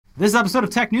This episode of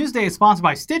Tech News Day is sponsored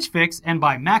by Stitch Fix and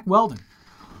by Mack Weldon.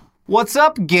 What's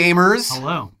up, gamers?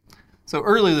 Hello. So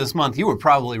earlier this month, you were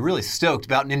probably really stoked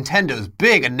about Nintendo's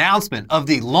big announcement of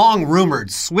the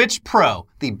long-rumored Switch Pro,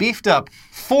 the beefed-up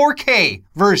 4K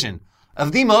version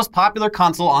of the most popular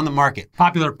console on the market.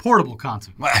 Popular portable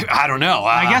console. I don't know.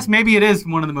 I guess maybe it is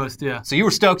one of the most, yeah. So you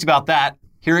were stoked about that.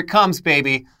 Here it comes,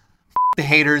 baby. The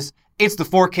haters. It's the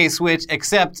 4K Switch,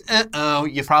 except,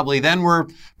 you probably then were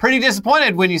pretty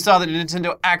disappointed when you saw that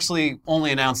Nintendo actually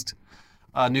only announced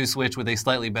a new Switch with a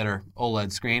slightly better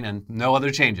OLED screen and no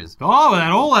other changes. Oh,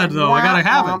 that OLED, though. I gotta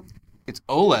have it. It's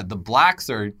OLED. The blacks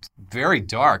are very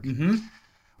dark. Mm-hmm.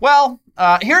 Well,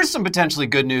 here's some potentially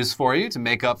good news for you to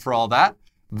make up for all that.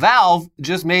 Valve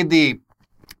just made the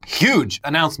huge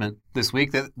announcement this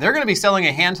week that they're going to be selling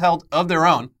a handheld of their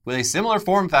own with a similar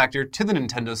form factor to the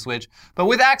Nintendo Switch, but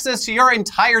with access to your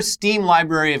entire Steam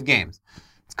library of games.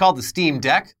 It's called the Steam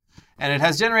Deck, and it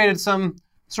has generated some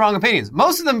strong opinions.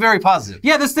 Most of them very positive.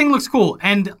 Yeah, this thing looks cool.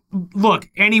 And look,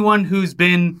 anyone who's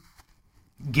been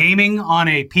gaming on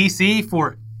a PC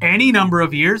for any number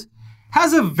of years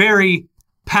has a very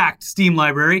packed Steam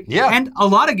library. Yeah. And a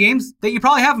lot of games that you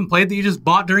probably haven't played that you just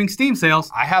bought during Steam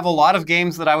sales. I have a lot of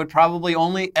games that I would probably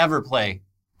only ever play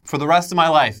for the rest of my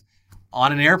life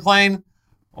on an airplane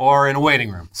or in a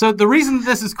waiting room. So the reason that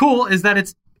this is cool is that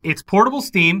it's portable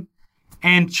Steam,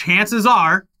 and chances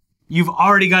are you've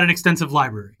already got an extensive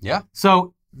library. Yeah.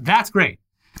 So that's great.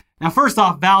 Now, first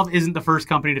off, Valve isn't the first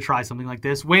company to try something like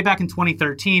this. Way back in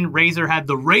 2013, Razer had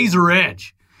the Razer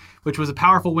Edge, which was a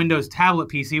powerful Windows tablet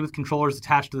PC with controllers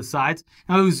attached to the sides.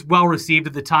 Now, it was well received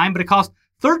at the time, but it cost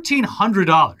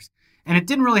 $1,300, and it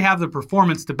didn't really have the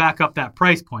performance to back up that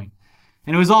price point.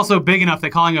 And it was also big enough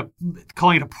that calling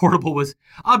it a portable was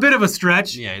a bit of a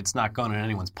stretch. Yeah, it's not going in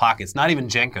anyone's pockets, not even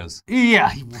Jenko's.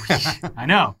 Yeah, I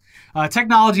know.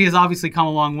 Technology has obviously come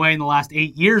a long way in the last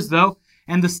 8 years, though,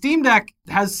 and the Steam Deck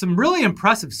has some really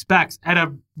impressive specs at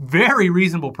a very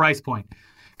reasonable price point.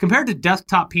 Compared to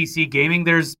desktop PC gaming,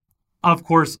 there's, of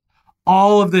course,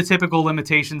 all of the typical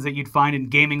limitations that you'd find in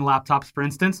gaming laptops, for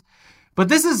instance. But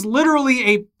this is literally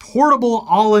a portable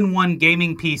all-in-one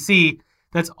gaming PC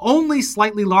that's only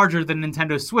slightly larger than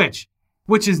Nintendo Switch,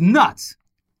 which is nuts.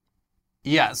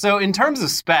 Yeah, so in terms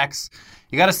of specs,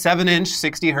 you got a 7-inch,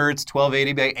 60 hertz,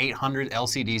 1280 by 800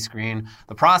 LCD screen.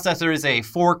 The processor is a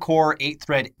 4-core,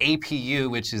 8-thread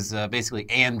APU, which is basically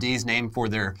AMD's name for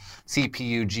their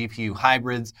CPU-GPU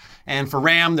hybrids. And for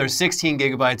RAM, there's 16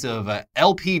 gigabytes of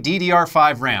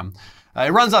LPDDR5 RAM.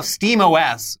 It runs off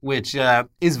SteamOS, which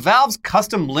is Valve's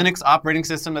custom Linux operating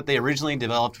system that they originally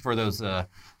developed for those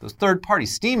third-party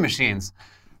Steam machines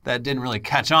that didn't really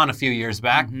catch on a few years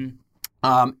back.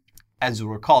 Mm-hmm. As you'll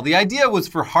recall, the idea was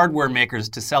for hardware makers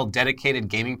to sell dedicated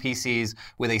gaming PCs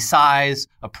with a size,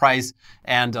 a price,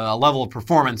 and a level of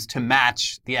performance to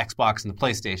match the Xbox and the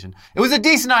PlayStation. It was a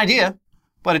decent idea,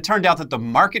 but it turned out that the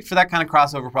market for that kind of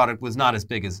crossover product was not as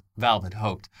big as Valve had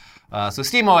hoped. So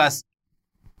SteamOS,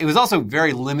 it was also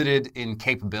very limited in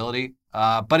capability,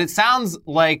 but it sounds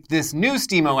like this new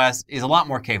SteamOS is a lot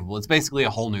more capable. It's basically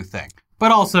a whole new thing.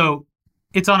 But also,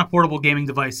 it's on a portable gaming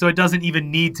device, so it doesn't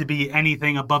even need to be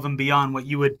anything above and beyond what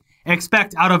you would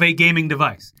expect out of a gaming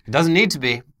device. It doesn't need to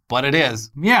be, but it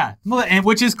is. Yeah, and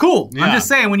which is cool. Yeah. I'm just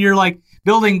saying, when you're like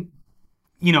building,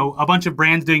 a bunch of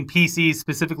brands doing PCs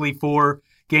specifically for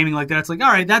gaming like that, it's like,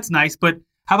 all right, that's nice, but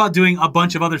how about doing a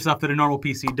bunch of other stuff that a normal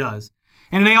PC does?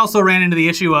 And they also ran into the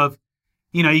issue of,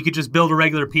 you could just build a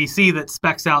regular PC that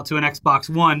specs out to an Xbox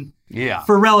One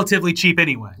for relatively cheap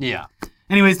anyway. Yeah.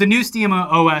 Anyways, the new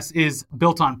SteamOS is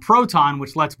built on Proton,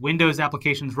 which lets Windows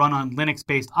applications run on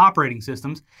Linux-based operating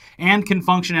systems and can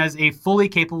function as a fully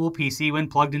capable PC when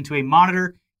plugged into a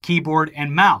monitor, keyboard,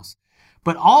 and mouse.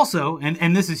 But also,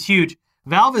 and this is huge,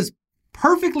 Valve is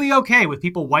perfectly okay with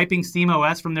people wiping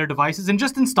SteamOS from their devices and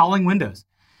just installing Windows.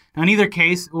 Now, in either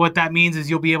case, what that means is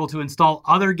you'll be able to install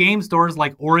other game stores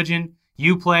like Origin,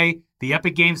 Uplay, the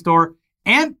Epic Game Store,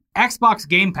 and Xbox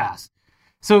Game Pass.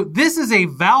 So this is a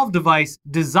Valve device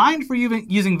designed for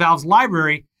using Valve's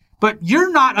library, but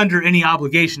you're not under any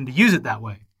obligation to use it that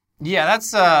way. Yeah,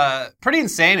 that's pretty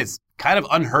insane. It's kind of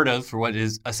unheard of for what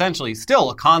is essentially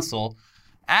still a console,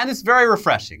 and it's very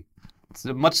refreshing. It's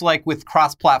much like with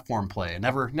cross-platform play. I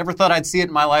never thought I'd see it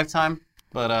in my lifetime,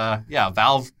 but yeah,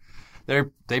 Valve,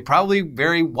 they probably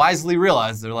very wisely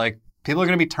realized, they're like, people are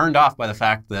going to be turned off by the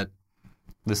fact that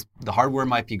the hardware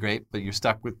might be great, but you're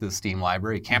stuck with the Steam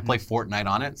library. You can't play Fortnite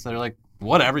on it. So they're like,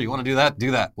 whatever, you want to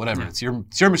do that, whatever. Yeah. It's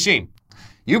your machine.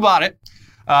 You bought it.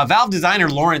 Valve designer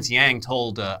Lawrence Yang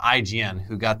told IGN,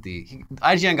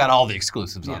 IGN got all the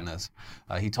exclusives on this.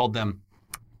 He told them,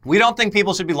 We don't think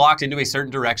people should be locked into a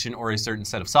certain direction or a certain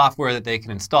set of software that they can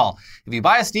install. If you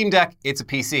buy a Steam Deck, it's a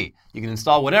PC. You can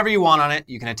install whatever you want on it.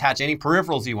 You can attach any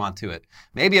peripherals you want to it.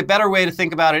 Maybe a better way to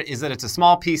think about it is that it's a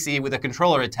small PC with a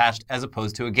controller attached as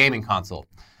opposed to a gaming console.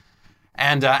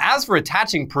 And as for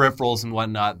attaching peripherals and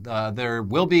whatnot, there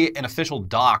will be an official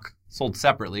dock sold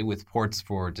separately with ports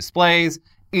for displays,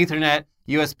 Ethernet,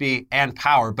 USB, and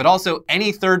power. But also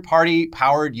any third-party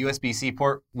powered USB-C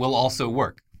port will also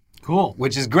work. Cool.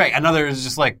 Which is great. Another is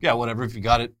just like, yeah, whatever, if you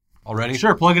got it already.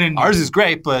 Sure, plug it in. Ours is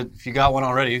great, but if you got one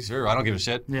already, sure, I don't give a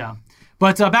shit. Yeah.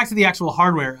 But back to the actual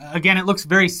hardware. Again, it looks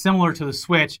very similar to the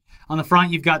Switch. On the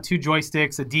front, you've got 2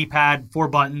 joysticks, a D-pad, 4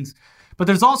 buttons. But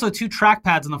there's also 2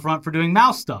 trackpads on the front for doing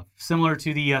mouse stuff, similar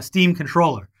to the Steam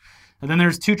controller. And then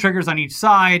there's 2 triggers on each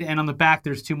side, and on the back,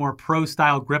 there's 2 more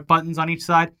Pro-style grip buttons on each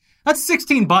side. That's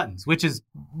 16 buttons, which is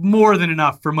more than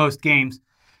enough for most games.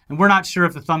 And we're not sure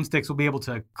if the thumbsticks will be able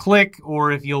to click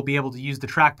or if you'll be able to use the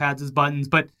trackpads as buttons,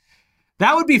 but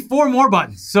that would be 4 more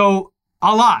buttons. So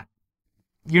a lot.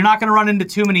 You're not going to run into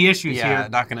too many issues here. Yeah,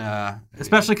 not going to...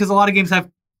 Especially because a lot of games have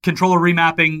controller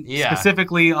remapping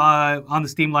specifically on the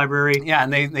Steam library. Yeah,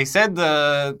 and they said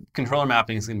the controller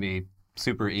mapping is going to be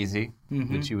super easy,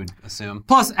 which you would assume.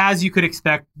 Plus, as you could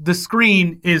expect, the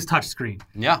screen is touchscreen.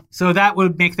 Yeah. So that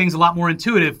would make things a lot more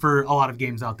intuitive for a lot of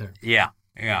games out there. Yeah.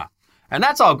 And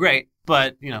that's all great,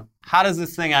 but, how does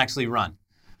this thing actually run?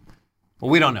 Well,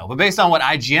 we don't know. But based on what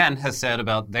IGN has said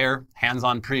about their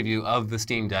hands-on preview of the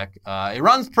Steam Deck, it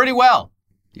runs pretty well.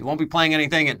 You won't be playing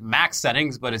anything at max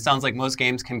settings, but it sounds like most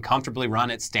games can comfortably run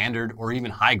at standard or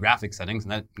even high graphic settings,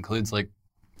 and that includes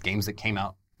games that came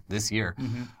out this year.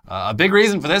 A big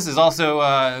reason for this is also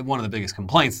one of the biggest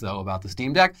complaints, though, about the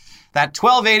Steam Deck, that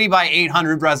 1280 by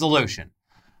 800 resolution.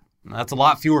 That's a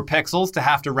lot fewer pixels to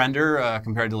have to render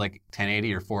compared to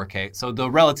 1080 or 4K. So the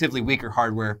relatively weaker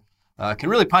hardware can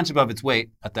really punch above its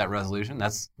weight at that resolution.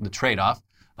 That's the trade-off.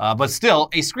 But still,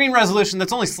 a screen resolution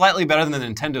that's only slightly better than the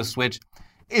Nintendo Switch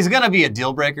is going to be a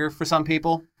deal breaker for some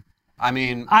people. I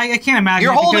mean, I can't imagine.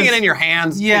 You're holding it in your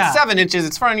hands. Yeah. It's 7 inches.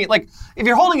 It's front of you. If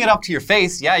you're holding it up to your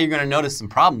face, yeah, you're going to notice some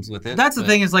problems with it. That's the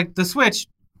thing is the Switch,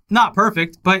 not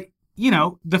perfect, but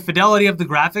the fidelity of the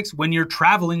graphics when you're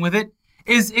traveling with it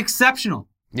is exceptional.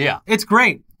 Yeah. It's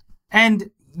great. And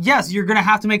yes, you're going to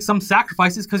have to make some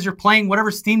sacrifices because you're playing whatever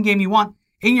Steam game you want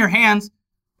in your hands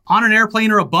on an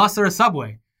airplane or a bus or a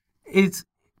subway.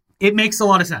 It makes a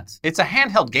lot of sense. It's a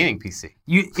handheld gaming PC.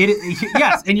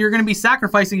 Yes, and you're going to be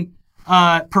sacrificing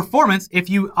performance if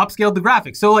you upscaled the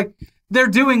graphics. So they're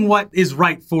doing what is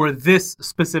right for this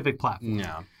specific platform.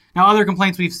 Yeah. Now, other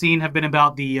complaints we've seen have been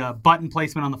about the button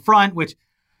placement on the front, which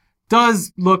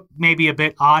does look maybe a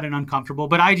bit odd and uncomfortable,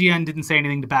 but IGN didn't say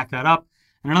anything to back that up.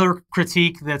 And another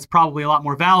critique that's probably a lot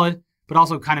more valid, but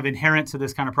also kind of inherent to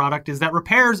this kind of product, is that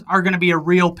repairs are going to be a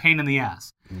real pain in the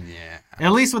ass. Yeah.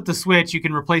 At least with the Switch, you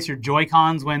can replace your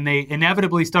Joy-Cons when they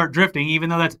inevitably start drifting, even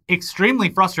though that's extremely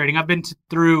frustrating. I've been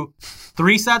through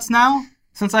 3 sets now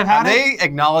since I've had it. Have they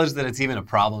acknowledged that it's even a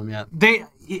problem yet?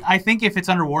 I think if it's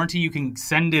under warranty, you can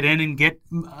send it in and get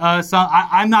some.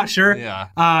 I'm not sure. Yeah.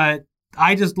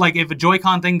 I just if a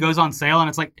Joy-Con thing goes on sale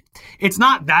and it's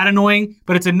not that annoying,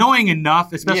 but it's annoying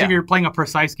enough, especially if you're playing a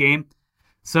precise game.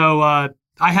 So I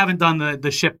haven't done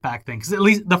the ship back thing because at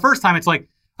least the first time it's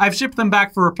I've shipped them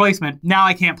back for replacement. Now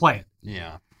I can't play it.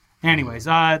 Yeah. Anyways,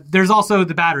 there's also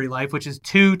the battery life, which is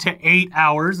 2 to 8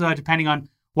 hours, depending on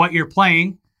what you're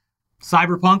playing.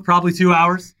 Cyberpunk, probably 2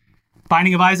 hours.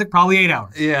 Binding of Isaac, probably 8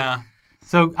 hours. Yeah.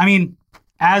 So, I mean,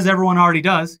 as everyone already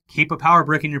does, keep a power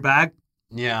brick in your bag.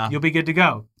 Yeah. You'll be good to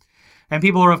go. And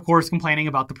people are, of course, complaining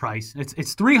about the price.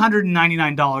 It's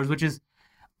 $399, which is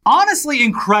honestly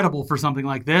incredible for something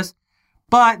like this,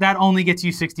 but that only gets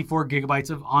you 64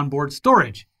 gigabytes of onboard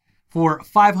storage. For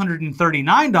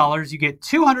 $539, you get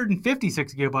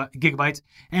 256 gigabytes,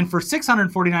 and for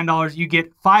 $649, you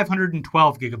get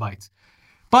 512 gigabytes.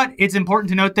 But it's important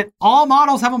to note that all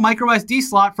models have a microSD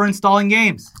slot for installing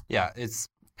games. Yeah, it's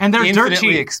and they're dirt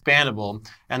infinitely cheap. expandable.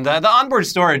 And the onboard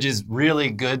storage is really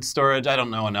good storage. I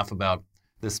don't know enough about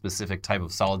this specific type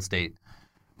of solid state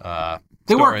They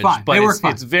storage, work fine. but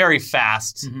Fine. it's very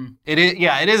fast. Mm-hmm.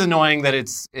 It is annoying that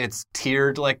it's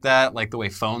tiered like that, like the way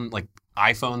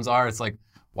iPhones are. It's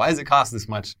why does it cost this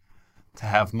much to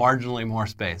have marginally more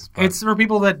space? But it's for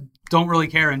people that don't really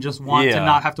care and just want to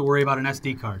not have to worry about an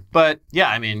SD card. But yeah,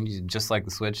 I mean, just like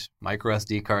the Switch, micro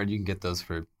SD card, you can get those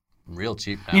for real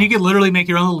cheap now. I mean, you could literally make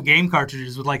your own little game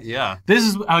cartridges with this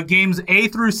is games A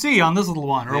through C on this little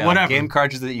one or whatever. Game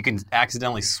cartridges that you can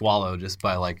accidentally swallow just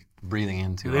by breathing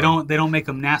into. They don't make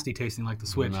them nasty tasting like the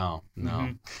Switch. No.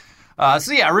 Mm-hmm.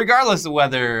 So yeah, regardless of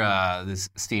whether this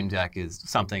Steam Deck is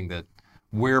something that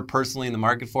we're personally in the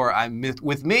market for,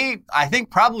 with me, I think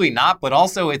probably not. But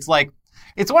also, it's one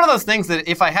of those things that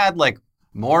if I had like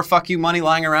more fuck you money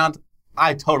lying around,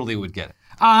 I totally would get it.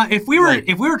 If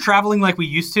we were traveling like we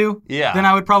used to, yeah, then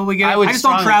I would probably get it. I just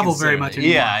don't travel very much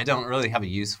anymore. Yeah, I don't really have a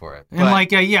use for it.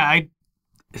 And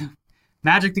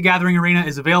Magic the Gathering Arena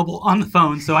is available on the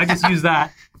phone, so I just use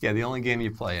that. Yeah, the only game you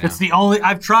play. It's the only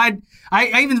I've tried.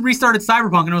 I even restarted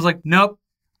Cyberpunk, and I was like, nope,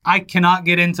 I cannot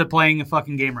get into playing a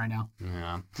fucking game right now.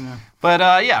 Yeah.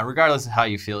 But yeah, regardless of how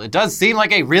you feel, it does seem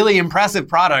like a really impressive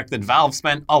product that Valve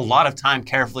spent a lot of time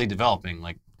carefully developing.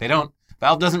 Like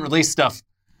Valve doesn't release stuff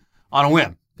on a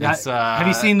whim. Have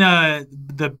you seen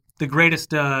the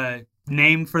greatest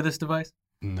name for this device?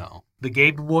 No. The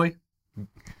Gabe Boy.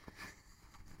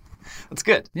 That's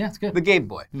good. Yeah, it's good. The Gabe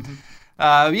Boy.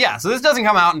 Mm-hmm. Yeah, so this doesn't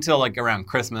come out until like around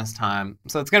Christmas time.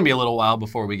 So it's going to be a little while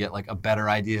before we get like a better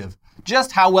idea of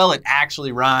just how well it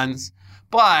actually runs.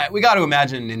 But we got to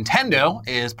imagine Nintendo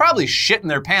is probably shitting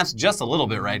their pants just a little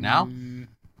bit right now.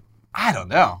 I don't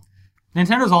know.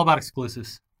 Nintendo's all about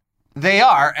exclusives. They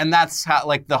are, and that's how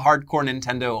like the hardcore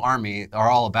Nintendo army are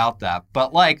all about that.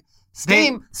 But like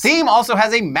Steam also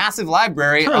has a massive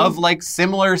library of like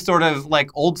similar sort of like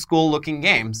old school looking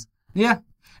games. Yeah.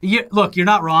 Look, you're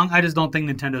not wrong. I just don't think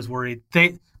Nintendo's worried.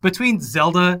 Between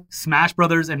Zelda, Smash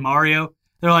Brothers, and Mario,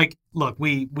 they're like, look,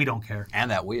 we don't care.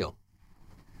 And that wheel.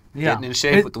 Yeah. Getting in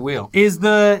shape with the wheel. Is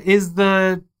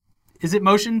it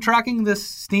motion tracking, this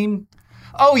Steam?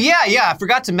 Oh yeah. I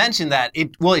forgot to mention that.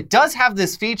 It does have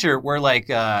this feature where like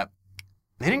they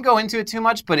didn't go into it too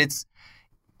much, but it's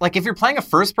like if you're playing a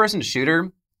first-person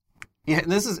shooter. Yeah,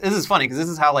 this is funny because this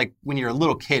is how like when you're a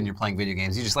little kid and you're playing video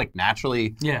games, you just like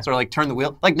naturally sort of like turn the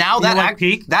wheel. Like now that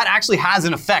actually has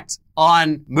an effect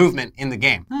on movement in the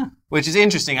game, which is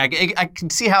interesting. I can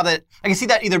see I can see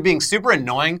that either being super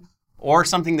annoying or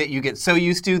something that you get so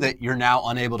used to that you're now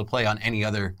unable to play on any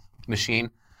other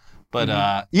machine.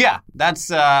 But yeah,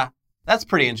 that's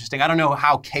pretty interesting. I don't know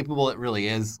how capable it really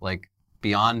is, like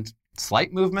beyond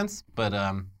slight movements, but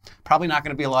probably not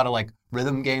going to be a lot of like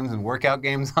rhythm games and workout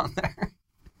games on there.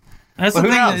 That's the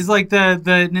thing. Is like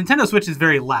the Nintendo Switch is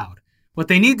very loud. What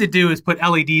they need to do is put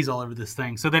LEDs all over this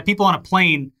thing so that people on a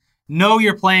plane know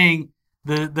you're playing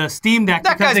the Steam Deck.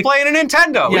 That guy's playing a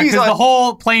Nintendo. Yeah, because the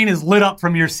whole plane is lit up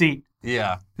from your seat.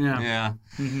 Yeah.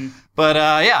 Mm-hmm. But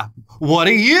yeah, what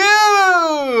do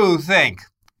you think?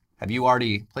 Have you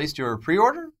already placed your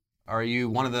pre-order? Are you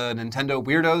one of the Nintendo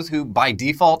weirdos who by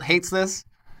default hates this?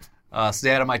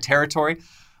 Stay out of my territory.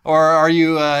 Or are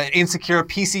you an insecure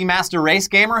PC Master Race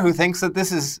gamer who thinks that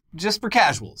this is just for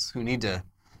casuals who need to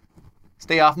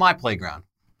stay off my playground?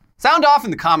 Sound off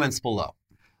in the comments below.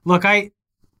 Look,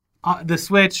 the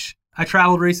Switch, I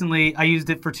traveled recently. I used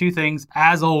it for two things,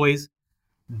 as always.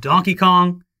 Donkey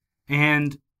Kong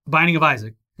and Binding of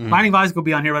Isaac. Binding of Isaac will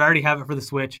be on here, but I already have it for the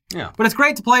Switch. Yeah. But it's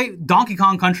great to play Donkey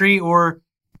Kong Country or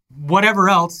whatever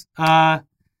else.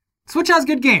 Switch has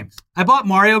good games. I bought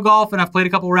Mario Golf, and I've played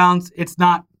a couple rounds. It's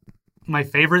not my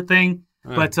favorite thing,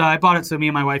 but I bought it so me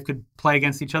and my wife could play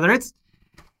against each other.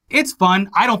 It's fun.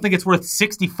 I don't think it's worth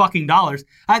 $60.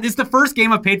 It's the first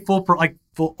game I've paid full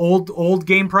old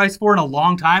game price for in a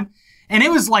long time, and it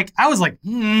was like I was like,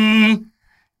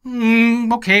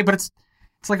 okay, but it's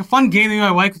like a fun game that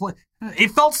my wife play.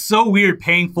 It felt so weird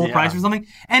paying full price for something,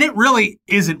 and it really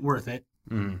isn't worth it.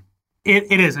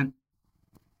 It isn't.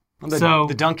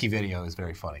 The donkey video is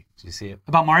very funny. Did you see it?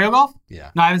 About Mario Golf?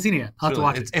 Yeah. No, I haven't seen it yet. I'll have to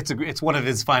watch it. It's one of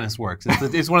his finest works.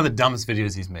 It's one of the dumbest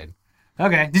videos he's made.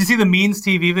 Okay. Did you see the Means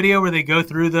TV video where they go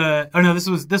through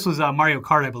this was Mario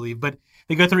Kart, I believe, but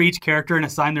they go through each character and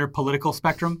assign their political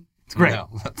spectrum? It's great. No,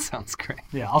 that sounds great.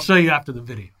 Yeah, I'll show you after the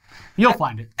video. You'll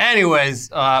find it. Anyways,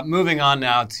 moving on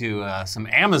now to some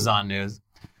Amazon news.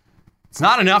 It's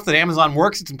not enough that Amazon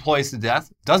works its employees to death,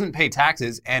 doesn't pay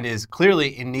taxes, and is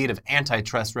clearly in need of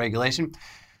antitrust regulation.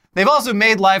 They've also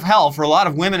made life hell for a lot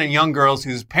of women and young girls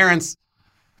whose parents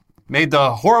made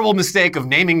the horrible mistake of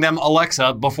naming them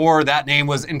Alexa before that name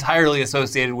was entirely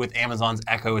associated with Amazon's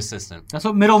Echo Assistant. That's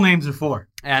what middle names are for.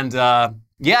 And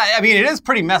yeah, I mean, it is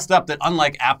pretty messed up that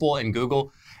unlike Apple and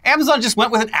Google, Amazon just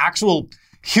went with an actual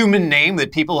human name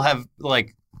that people have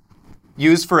like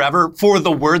used forever for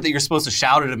the word that you're supposed to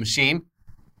shout at a machine.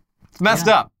 It's messed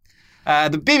up.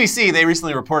 The BBC, they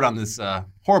recently reported on this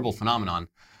horrible phenomenon.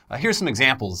 Here's some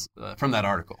examples from that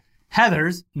article.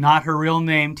 Heather's, not her real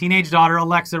name, teenage daughter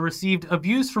Alexa received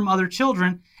abuse from other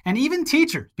children and even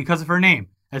teachers because of her name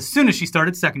as soon as she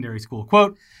started secondary school.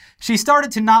 Quote, she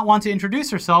started to not want to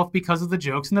introduce herself because of the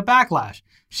jokes and the backlash.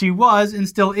 She was and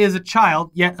still is a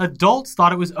child, yet adults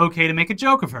thought it was okay to make a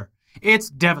joke of her. It's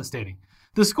devastating.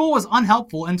 The school was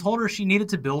unhelpful and told her she needed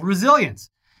to build resilience.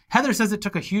 Heather says it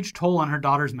took a huge toll on her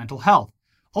daughter's mental health.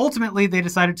 Ultimately, they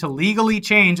decided to legally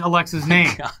change Alexa's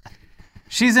name. God.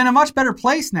 She's in a much better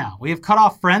place now. We have cut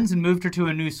off friends and moved her to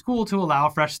a new school to allow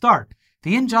a fresh start.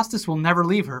 The injustice will never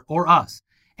leave her or us.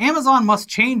 Amazon must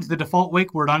change the default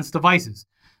wake word on its devices.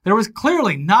 There was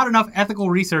clearly not enough ethical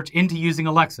research into using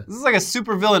Alexa. This is like a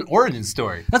supervillain origin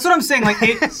story. That's what I'm saying. Like,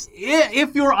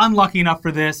 if you're unlucky enough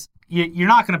for this, you're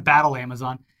not going to battle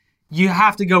Amazon. You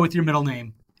have to go with your middle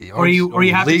name, or you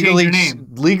have to change your name.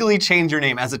 Legally change your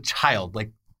name as a child. Like,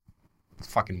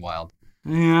 it's fucking wild.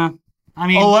 Yeah, I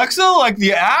mean, Alexa, like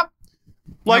the app,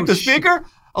 like the speaker.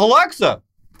 Alexa,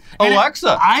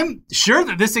 Alexa. I'm sure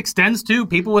that this extends to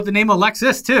people with the name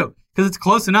Alexis too, because it's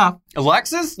close enough.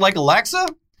 Alexis, like Alexa.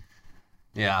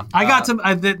 Yeah, I got some.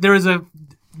 There was a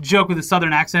joke with a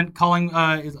southern accent calling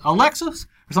Alexis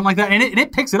or something like that, and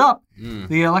it picks it up.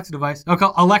 The Alexa device. Okay,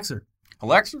 Alexa.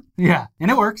 Alexa? Yeah, and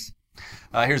it works.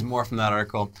 Here's more from that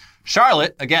article.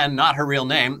 Charlotte, again, not her real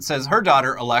name, says her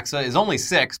daughter, Alexa, is only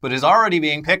 6, but is already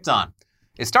being picked on.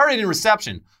 It started in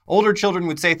reception. Older children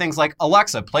would say things like,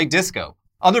 Alexa, play disco.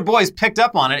 Other boys picked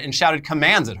up on it and shouted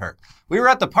commands at her. We were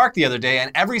at the park the other day,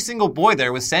 and every single boy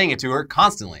there was saying it to her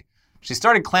constantly. She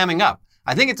started clamming up.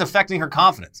 I think it's affecting her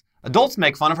confidence. Adults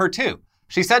make fun of her, too.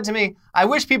 She said to me, I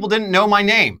wish people didn't know my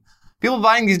name. People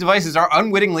buying these devices are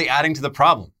unwittingly adding to the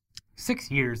problem.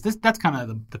 6 years. That's kind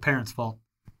of the parents' fault.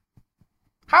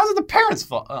 How is it the parents'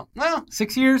 fault? Oh, well,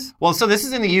 6 years? Well, so this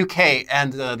is in the UK,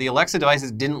 and the Alexa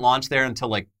devices didn't launch there until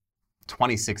like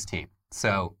 2016.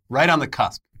 So right on the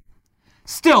cusp.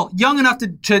 Still, young enough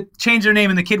to change their name,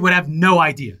 and the kid would have no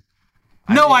idea.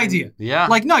 No idea. Yeah.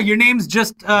 Like, no, your name's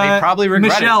just They probably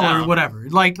regret Michelle it now. or whatever.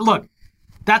 Like, look,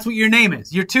 that's what your name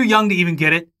is. You're too young to even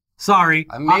get it. Sorry.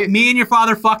 Me and your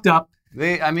father fucked up.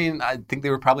 I think they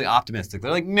were probably optimistic.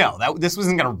 They're like, no, this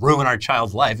wasn't going to ruin our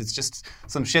child's life. It's just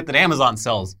some shit that Amazon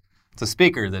sells. It's a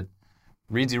speaker that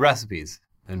reads you recipes.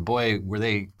 And boy, were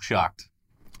they shocked.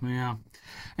 Yeah.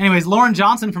 Anyways, Lauren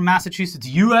Johnson from Massachusetts,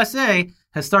 USA,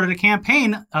 has started a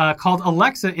campaign called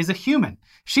Alexa is a Human.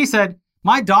 She said,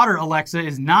 my daughter Alexa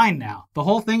is 9 now. The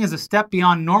whole thing is a step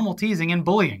beyond normal teasing and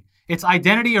bullying. It's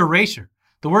identity erasure.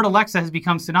 The word Alexa has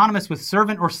become synonymous with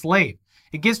servant or slave.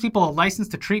 It gives people a license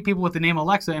to treat people with the name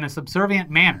Alexa in a subservient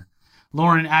manner.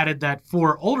 Lauren added that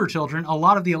for older children, a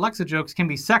lot of the Alexa jokes can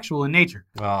be sexual in nature.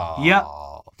 Oh, Yep.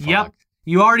 fuck.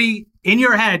 You already, in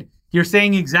your head, you're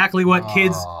saying exactly what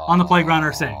kids on the playground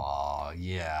are saying. Oh,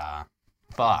 yeah.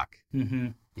 Fuck. Mm-hmm.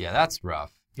 Yeah, that's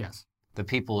rough. Yes. The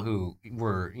people who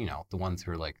were, the ones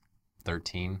who were like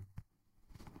 13,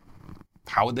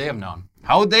 how would they have known?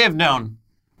 How would they have known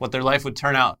what their life would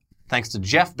turn out thanks to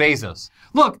Jeff Bezos?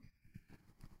 Look,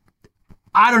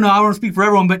 I don't know, I don't want to speak for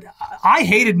everyone, but I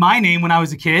hated my name when I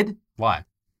was a kid. Why?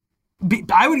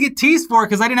 I would get teased for it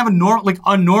because I didn't have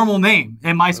a normal name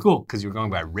in my school. Because you were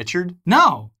going by Richard?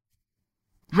 No.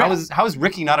 How is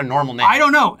Ricky not a normal name? I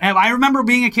don't know. And I remember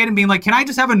being a kid and being like, can I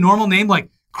just have a normal name like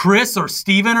Chris or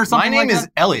Steven or something like that? My name is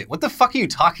Elliot. What the fuck are you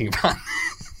talking about?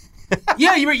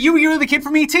 Yeah, you were the kid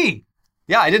from E.T.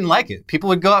 Yeah, I didn't like it. People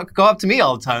would go up to me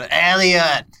all the time,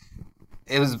 Elliot.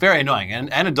 It was very annoying,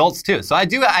 and adults too. So I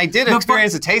did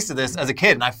experience a taste of this as a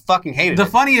kid, and I fucking hated it. The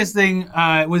funniest thing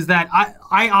was that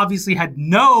I obviously had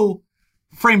no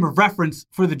frame of reference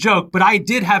for the joke, but I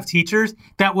did have teachers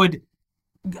that would,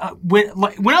 when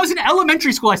I was in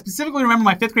elementary school, I specifically remember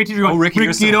my 5th grade teacher going,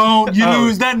 Ricky, don't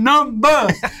use that number.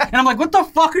 And I'm like, what the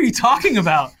fuck are you talking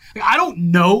about? Like, I don't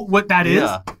know what that is.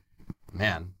 Yeah.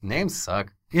 Man, names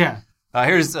suck. Yeah.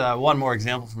 Here's one more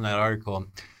example from that article.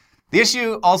 The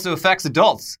issue also affects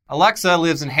adults. Alexa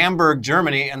lives in Hamburg,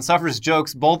 Germany, and suffers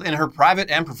jokes both in her private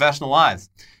and professional lives.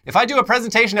 If I do a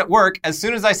presentation at work, as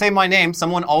soon as I say my name,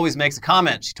 someone always makes a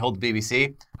comment, she told the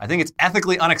BBC. I think it's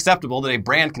ethically unacceptable that a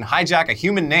brand can hijack a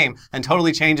human name and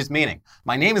totally change its meaning.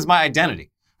 My name is my identity.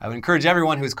 I would encourage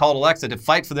everyone who is called Alexa to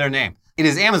fight for their name. It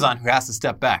is Amazon who has to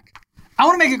step back. I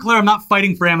want to make it clear I'm not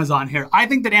fighting for Amazon here. I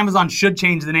think that Amazon should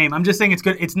change the name. I'm just saying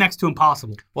it's next to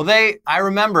impossible. Well, I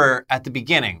remember at the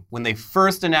beginning when they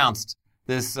first announced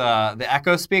this, the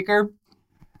Echo speaker,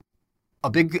 a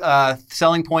big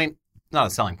selling point, not a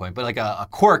selling point, but like a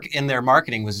quirk in their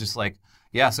marketing was just like,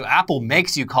 yeah, so Apple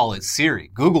makes you call it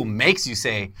Siri. Google makes you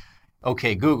say,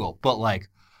 okay, Google. But like,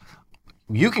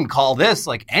 you can call this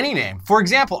like any name. For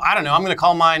example, I don't know, I'm going to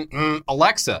call mine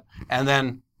Alexa. And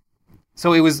then,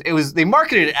 so it was, they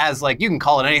marketed it as like, you can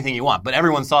call it anything you want. But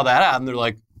everyone saw that ad and they're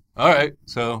like, all right,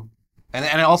 so.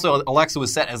 And also Alexa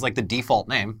was set as like the default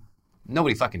name.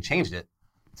 Nobody fucking changed it.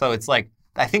 So it's like,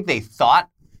 I think they thought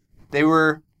they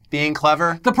were being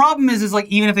clever. The problem is like,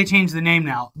 even if they change the name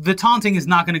now, the taunting is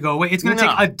not going to go away. It's going to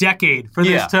take a decade for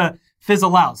this to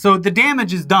fizzle out. So the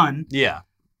damage is done. Yeah.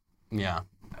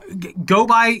 Go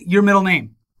by your middle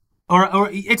name. Or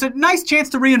it's a nice chance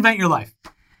to reinvent your life.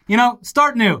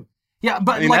 Start new. Yeah,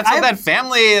 but I mean, that's what that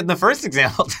family in the first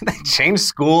example did. They changed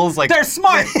schools. Like, they're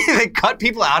smart. They cut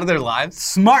people out of their lives.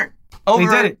 Smart. They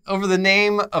did it. Over the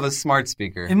name of a smart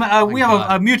speaker. We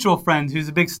have a mutual friend who's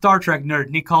a big Star Trek nerd,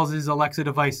 and he calls his Alexa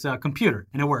device computer,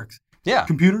 and it works. Yeah.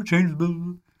 Computer, change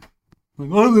the...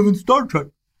 Like, I live in Star Trek.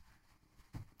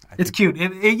 It's cute.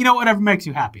 Whatever makes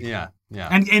you happy. Yeah.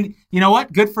 And you know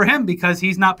what? Good for him, because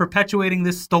he's not perpetuating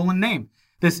this stolen name.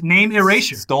 This name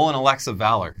erasure. Stolen Alexa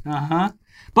valor. Uh-huh.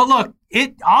 But look,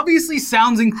 it obviously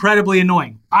sounds incredibly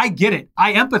annoying. I get it.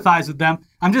 I empathize with them.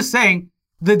 I'm just saying,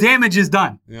 the damage is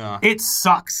done. Yeah. It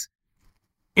sucks.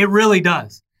 It really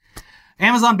does.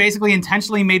 Amazon basically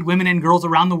intentionally made women and girls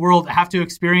around the world have to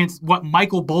experience what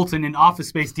Michael Bolton in Office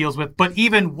Space deals with, but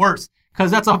even worse, because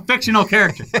that's a fictional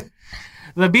character.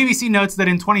 The BBC notes that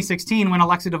in 2016, when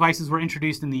Alexa devices were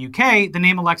introduced in the UK, the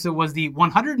name Alexa was the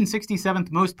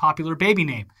 167th most popular baby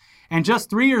name. And just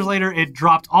 3 years later, it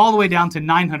dropped all the way down to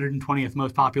 920th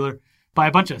most popular by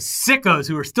a bunch of sickos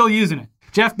who are still using it.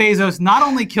 Jeff Bezos not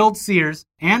only killed Sears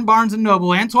and Barnes &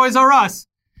 Noble and Toys R Us,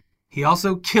 he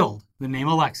also killed the name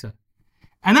Alexa.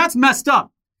 And that's messed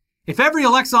up. If every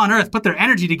Alexa on Earth put their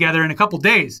energy together in a couple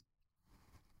days...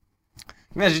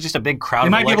 Imagine just a big crowd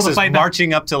of might be able to Alexas fight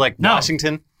marching up to,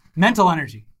 Washington. Mental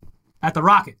energy. At the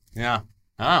rocket. Yeah.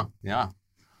 Oh, yeah.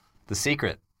 The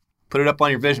secret. Put it up on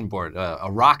your vision board. A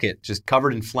rocket just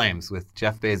covered in flames with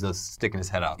Jeff Bezos sticking his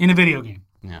head out. In a video game.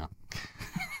 Yeah.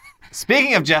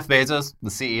 Speaking of Jeff Bezos, the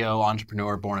CEO,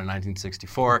 entrepreneur, born in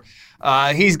 1964,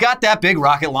 he's got that big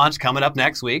rocket launch coming up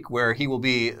next week, where he will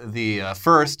be the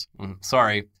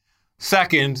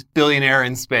second billionaire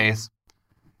in space.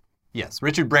 Yes,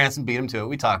 Richard Branson beat him to it.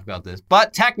 We talked about this.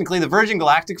 But technically, the Virgin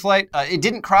Galactic flight, it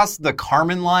didn't cross the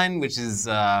Kármán line, which is...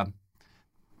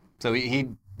 so he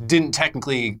didn't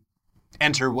technically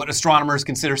enter what astronomers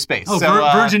consider space. Oh, so,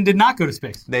 Virgin did not go to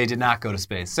space. They did not go to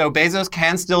space. So Bezos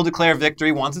can still declare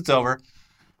victory once it's over,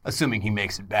 assuming he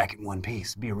makes it back in one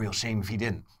piece. It'd be a real shame if he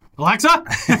didn't. Alexa?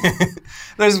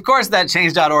 There's, of course, that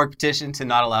change.org petition to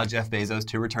not allow Jeff Bezos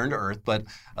to return to Earth, but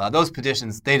those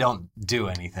petitions, they don't do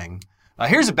anything.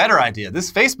 Here's a better idea.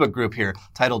 This Facebook group here,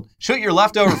 titled, Shoot Your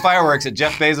Leftover Fireworks at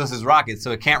Jeff Bezos' Rocket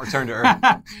so it can't return to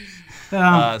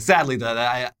Earth. Sadly,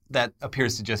 that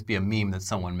appears to just be a meme that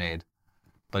someone made,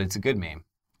 but it's a good meme.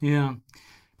 Yeah.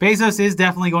 Bezos is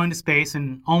definitely going to space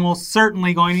and almost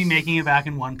certainly going to be making it back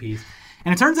in one piece.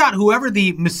 And it turns out whoever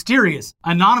the mysterious,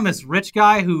 anonymous rich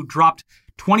guy who dropped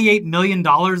 $28 million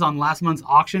on last month's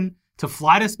auction to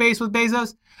fly to space with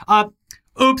Bezos,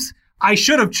 oops, I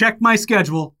should have checked my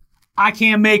schedule. I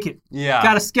can't make it. Yeah.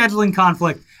 Got a scheduling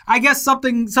conflict. I guess some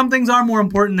things are more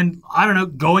important than, I don't know,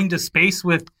 going to space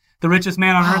with the richest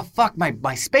man on Earth. Oh, fuck,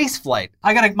 my space flight.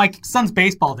 I got my son's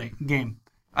baseball game.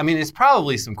 I mean, it's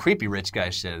probably some creepy rich guy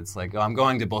shit. It's like, I'm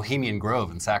going to Bohemian Grove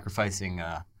and sacrificing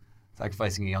a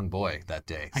young boy that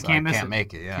day. So I can't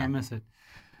make it. Yeah. Can't miss it.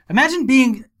 Imagine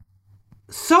being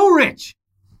so rich,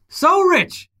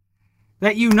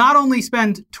 that you not only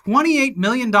spend $28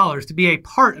 million to be a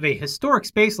part of a historic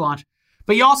space launch,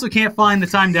 but you also can't find the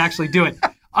time to actually do it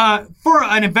for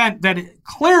an event that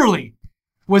clearly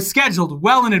was scheduled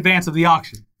well in advance of the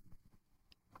auction.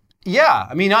 Yeah,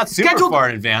 I mean, not super far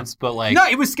in advance, but like... No,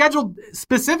 it was scheduled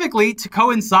specifically to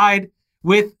coincide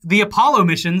with the Apollo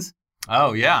missions.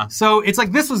 Oh, yeah. So it's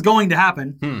like this was going to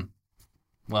happen.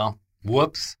 Well,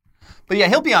 whoops. But yeah,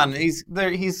 he'll be on. He's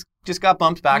just got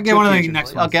bumped back. I'll get one of the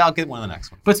next ones. I'll get one of the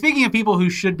next ones. But speaking of people who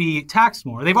should be taxed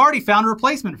more, they've already found a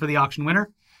replacement for the auction winner,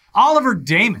 Oliver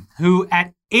Damon, who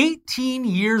at 18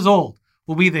 years old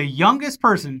will be the youngest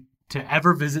person to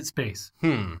ever visit space.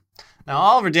 Now,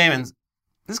 Oliver Damon's,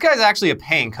 this guy's actually a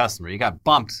paying customer. He got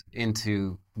bumped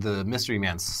into the Mystery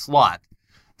Man slot.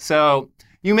 So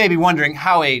you may be wondering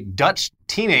how a Dutch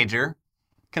teenager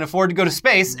can afford to go to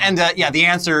space. And the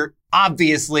answer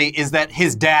obviously is that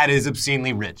his dad is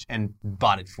obscenely rich and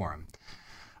bought it for him.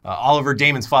 Oliver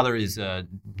Damon's father is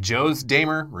Joost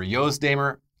Damer or Joost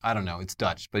Damer. I don't know, it's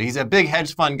Dutch. But he's a big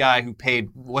hedge fund guy who paid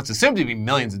what's assumed to be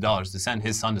millions of dollars to send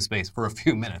his son to space for a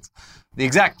few minutes. The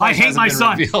exact price I hate my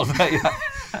son. Revealed, but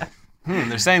yeah.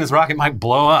 They're saying this rocket might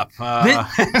blow up.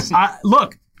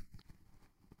 Look,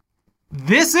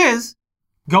 this is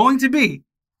going to be,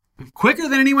 quicker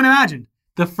than anyone imagined,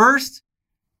 the first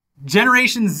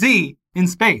Generation Z in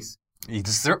space.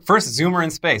 First Zoomer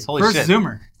in space. Holy shit. First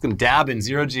Zoomer. It's going to dab in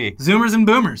 0G. Zoomers and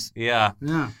boomers. Yeah.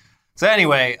 Yeah. So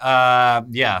anyway,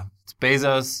 It's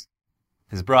Bezos,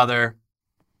 his brother,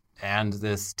 and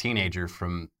this teenager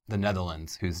from the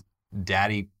Netherlands whose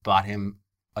daddy bought him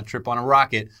a trip on a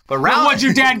rocket. But What'd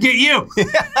your dad get you?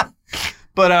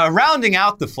 But rounding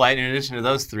out the flight, in addition to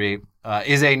those three,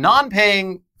 is a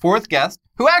non-paying fourth guest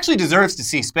who actually deserves to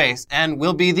see space and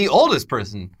will be the oldest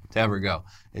person to ever go.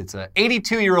 It's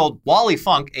 82-year-old Wally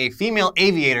Funk, a female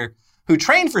aviator who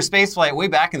trained for spaceflight way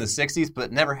back in the 60s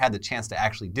but never had the chance to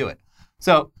actually do it.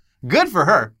 So, good for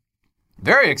her.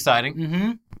 Very exciting.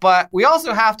 Mm-hmm. But we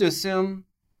also have to assume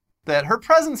that her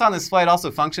presence on this flight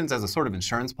also functions as a sort of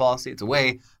insurance policy. It's a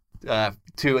way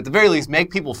to, at the very least,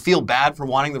 make people feel bad for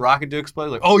wanting the rocket to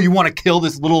explode. Like, oh, you want to kill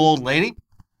this little old lady?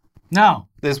 No.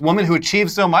 This woman who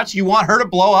achieved so much, you want her to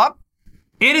blow up?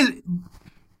 It is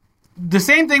the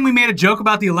same thing we made a joke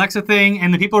about the Alexa thing,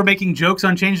 and the people are making jokes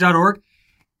on change.org.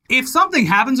 If something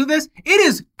happens with this, it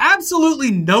is absolutely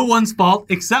no one's fault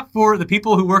except for the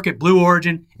people who work at Blue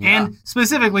Origin and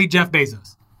specifically Jeff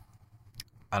Bezos.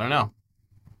 I don't know.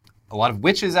 A lot of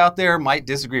witches out there might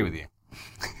disagree with you.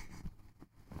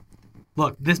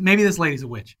 Look, maybe this lady's a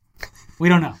witch. We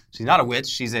don't know. She's not a witch.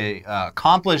 She's a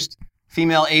accomplished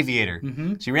female aviator.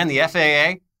 Mm-hmm. She ran the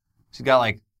FAA. She's got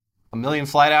like 1 million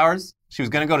flight hours. She was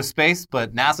going to go to space,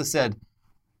 but NASA said,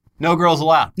 no girls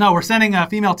allowed. No, we're sending a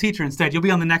female teacher instead. You'll be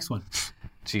on the next one.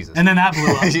 Jesus. And then that blew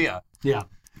up. Yeah. Yeah.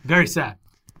 Very sad.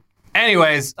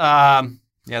 Anyways, yeah,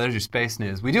 there's your space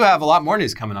news. We do have a lot more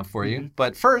news coming up for you.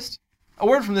 But first, a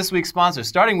word from this week's sponsor,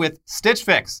 starting with Stitch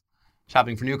Fix.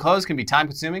 Shopping for new clothes can be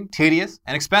time-consuming, tedious,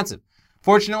 and expensive.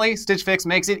 Fortunately, Stitch Fix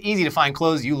makes it easy to find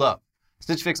clothes you love.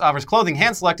 Stitch Fix offers clothing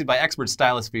hand-selected by expert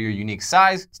stylists for your unique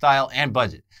size, style, and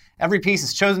budget. Every piece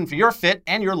is chosen for your fit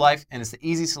and your life, and it's the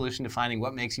easy solution to finding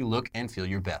what makes you look and feel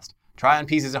your best. Try on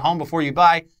pieces at home before you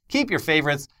buy, keep your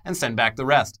favorites, and send back the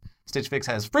rest. Stitch Fix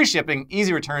has free shipping,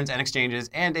 easy returns and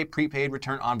exchanges, and a prepaid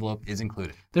return envelope is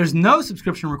included. There's no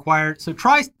subscription required, so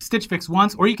try Stitch Fix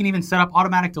once, or you can even set up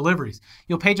automatic deliveries.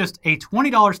 You'll pay just a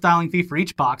 $20 styling fee for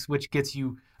each box, which gets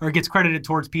credited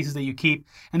towards pieces that you keep,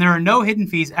 and there are no hidden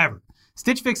fees ever.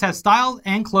 Stitch Fix has styles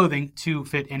and clothing to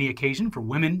fit any occasion for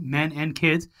women, men, and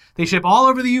kids. They ship all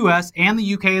over the U.S. and the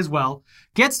U.K. as well.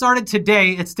 Get started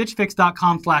today at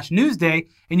stitchfix.com/newsday,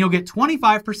 and you'll get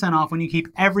 25% off when you keep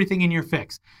everything in your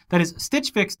fix. That is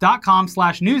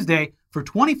stitchfix.com/newsday for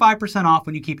 25% off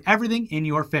when you keep everything in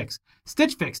your fix.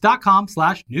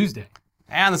 stitchfix.com/newsday.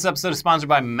 And this episode is sponsored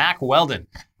by Mack Weldon.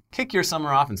 Kick your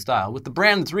summer off in style with the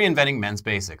brand that's reinventing men's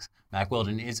basics. Mack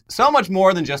Weldon is so much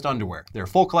more than just underwear. Their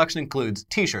full collection includes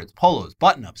t-shirts, polos,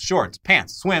 button-ups, shorts,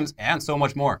 pants, swims, and so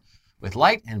much more. With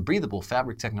light and breathable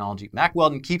fabric technology, Mack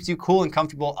Weldon keeps you cool and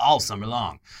comfortable all summer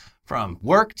long. From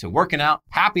work to working out,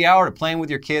 happy hour to playing with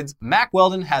your kids, Mack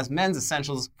Weldon has men's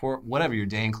essentials for whatever your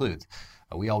day includes.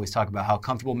 We always talk about how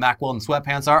comfortable Mack Weldon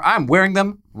sweatpants are. I'm wearing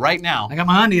them right now. I got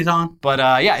my undies on. But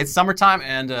yeah, it's summertime,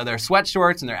 and their sweat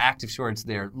shorts and their active shorts,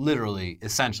 they're literally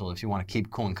essential if you want to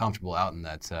keep cool and comfortable out in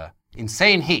that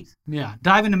insane heat. Yeah.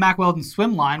 Dive into Mack Weldon's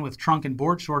swim line with trunk and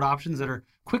board short options that are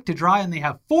quick to dry, and they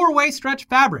have 4-way stretch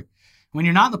fabric. When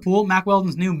you're not in the pool, Mack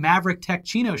Weldon's new Maverick Tech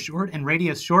Chino short and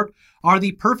Radius short are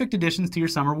the perfect additions to your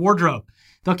summer wardrobe.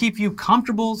 They'll keep you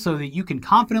comfortable so that you can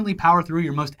confidently power through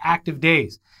your most active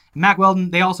days. At Mack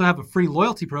Weldon, they also have a free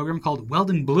loyalty program called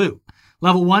Weldon Blue.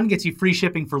 Level 1 gets you free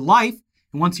shipping for life,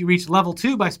 and once you reach Level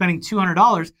 2 by spending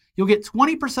 $200, you'll get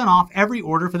 20% off every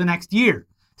order for the next year.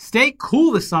 Stay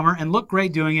cool this summer and look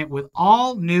great doing it with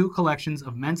all new collections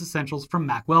of men's essentials from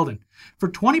Mack Weldon. For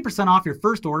 20% off your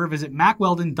first order, visit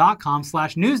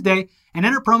mackweldon.com/newsday and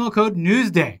enter promo code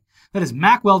Newsday. That is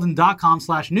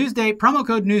mackweldon.com/newsday, promo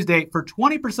code Newsday for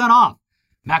 20% off.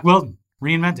 Mack Weldon,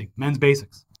 reinventing men's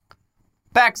basics.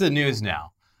 Back to the news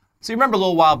now. So you remember a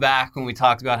little while back when we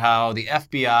talked about how the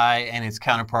FBI and its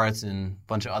counterparts in a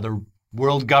bunch of other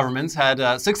world governments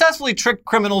had successfully tricked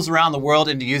criminals around the world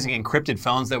into using encrypted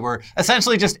phones that were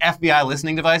essentially just FBI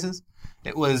listening devices?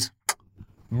 It was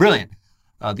brilliant.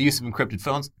 The use of encrypted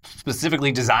phones,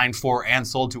 specifically designed for and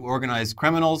sold to organized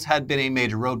criminals, had been a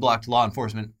major roadblock to law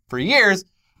enforcement for years.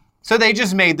 So they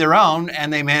just made their own,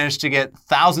 and they managed to get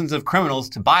thousands of criminals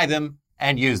to buy them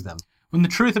and use them. When the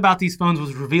truth about these phones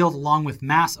was revealed along with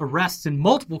mass arrests in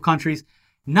multiple countries,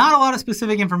 not a lot of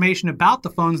specific information about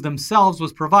the phones themselves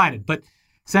was provided. But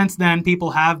since then,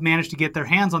 people have managed to get their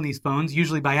hands on these phones,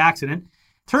 usually by accident.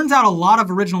 Turns out a lot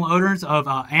of original owners of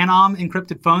Anom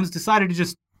encrypted phones decided to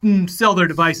just sell their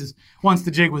devices once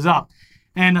the jig was up.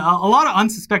 And a lot of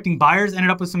unsuspecting buyers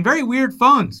ended up with some very weird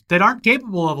phones that aren't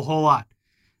capable of a whole lot.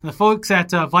 The folks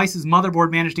at Vice's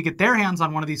Motherboard managed to get their hands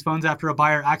on one of these phones after a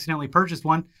buyer accidentally purchased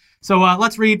one. So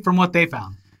let's read from what they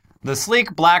found. The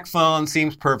sleek black phone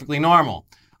seems perfectly normal.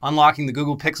 Unlocking the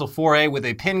Google Pixel 4a with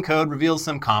a PIN code reveals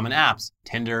some common apps: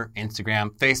 Tinder, Instagram,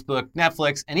 Facebook,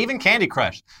 Netflix, and even Candy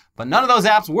Crush. But none of those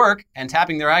apps work, and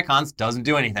tapping their icons doesn't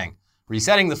do anything.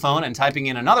 Resetting the phone and typing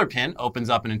in another PIN opens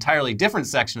up an entirely different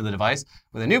section of the device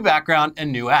with a new background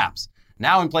and new apps.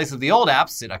 Now in place of the old apps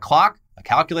sit a clock, a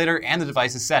calculator, and the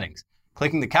device's settings.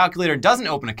 Clicking the calculator doesn't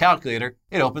open a calculator,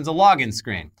 it opens a login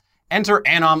screen. Enter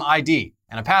Anom ID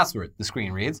and a password, the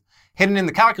screen reads. Hidden in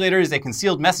the calculator is a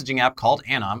concealed messaging app called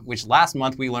Anom, which last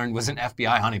month we learned was an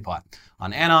FBI honeypot.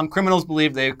 On Anom, criminals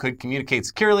believed they could communicate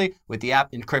securely with the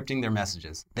app encrypting their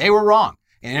messages. They were wrong.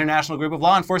 An international group of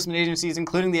law enforcement agencies,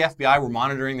 including the FBI, were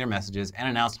monitoring their messages and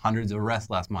announced hundreds of arrests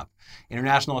last month.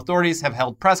 International authorities have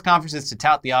held press conferences to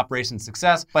tout the operation's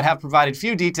success, but have provided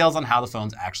few details on how the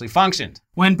phones actually functioned.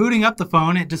 When booting up the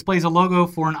phone, it displays a logo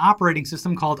for an operating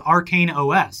system called Arcane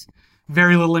OS.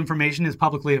 Very little information is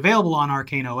publicly available on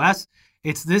Arcane OS.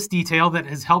 It's this detail that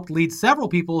has helped lead several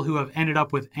people who have ended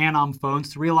up with Anom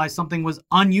phones to realize something was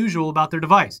unusual about their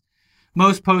device.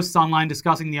 Most posts online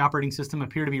discussing the operating system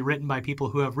appear to be written by people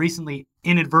who have recently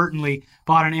inadvertently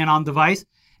bought an Anom device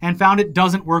and found it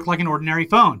doesn't work like an ordinary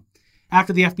phone.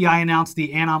 After the FBI announced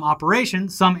the Anom operation,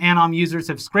 some Anom users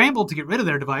have scrambled to get rid of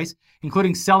their device,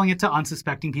 including selling it to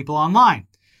unsuspecting people online.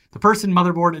 The person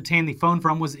Motherboard obtained the phone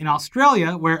from was in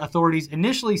Australia, where authorities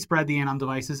initially spread the Anom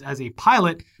devices as a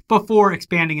pilot before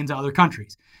expanding into other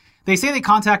countries. They say they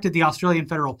contacted the Australian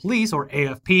Federal Police, or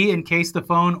AFP, in case the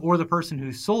phone or the person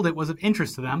who sold it was of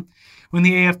interest to them. When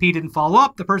the AFP didn't follow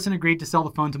up, the person agreed to sell the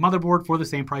phone to Motherboard for the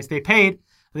same price they paid.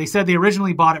 They said they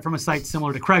originally bought it from a site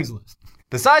similar to Craigslist.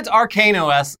 Besides Arcane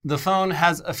OS, the phone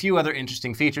has a few other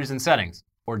interesting features and settings.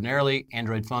 Ordinarily,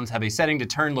 Android phones have a setting to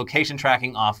turn location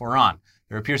tracking off or on.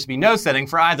 There appears to be no setting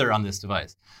for either on this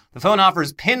device. The phone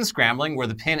offers PIN scrambling, where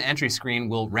the PIN entry screen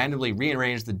will randomly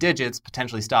rearrange the digits,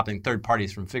 potentially stopping third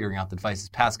parties from figuring out the device's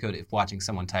passcode if watching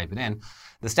someone type it in.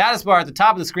 The status bar at the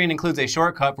top of the screen includes a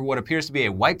shortcut for what appears to be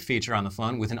a wipe feature on the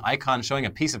phone, with an icon showing a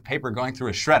piece of paper going through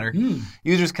a shredder.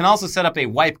 Users can also set up a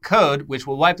wipe code, which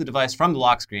will wipe the device from the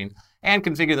lock screen, and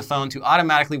configure the phone to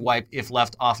automatically wipe if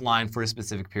left offline for a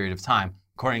specific period of time,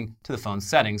 according to the phone's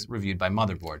settings reviewed by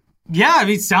Motherboard. Yeah, I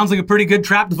mean, it sounds like a pretty good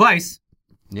trap device.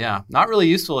 Yeah, not really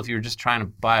useful if you're just trying to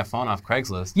buy a phone off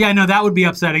Craigslist. Yeah, no, that would be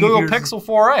upsetting. Google Pixel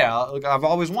 4a. I've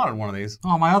always wanted one of these.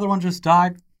 Oh, my other one just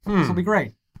died. This will be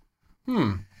great.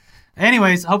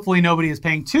 Anyways, hopefully nobody is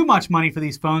paying too much money for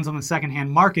these phones on the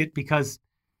secondhand market, because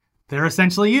they're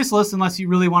essentially useless unless you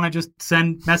really want to just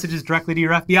send messages directly to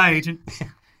your FBI agent.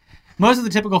 Most of the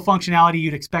typical functionality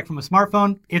you'd expect from a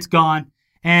smartphone, it's gone.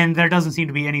 And there doesn't seem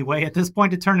to be any way at this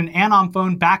point to turn an Anom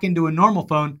phone back into a normal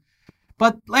phone.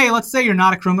 But hey, let's say you're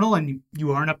not a criminal and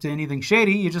you aren't up to anything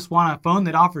shady. You just want a phone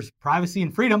that offers privacy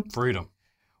and freedom.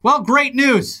 Well, great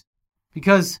news.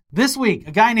 Because this week,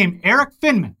 a guy named Eric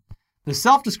Finman, the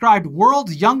self-described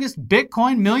world's youngest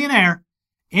Bitcoin millionaire,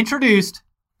 introduced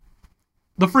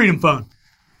the Freedom Phone.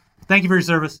 Thank you for your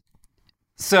service.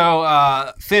 So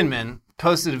Finman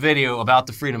posted a video about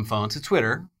the Freedom Phone to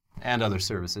Twitter and other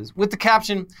services with the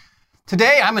caption,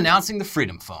 "Today I'm announcing the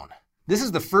Freedom Phone. This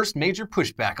is the first major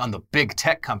pushback on the big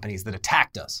tech companies that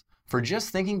attacked us for just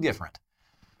thinking different.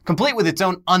 Complete with its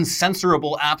own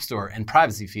uncensorable app store and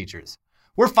privacy features.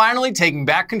 We're finally taking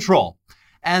back control.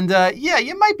 And yeah,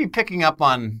 you might be picking up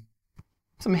on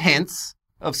some hints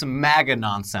of some MAGA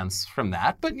nonsense from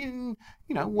that, but you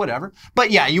know, whatever.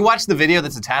 But yeah, you watch the video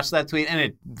that's attached to that tweet, and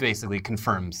it basically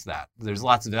confirms that. There's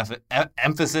lots of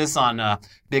emphasis on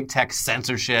big tech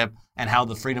censorship and how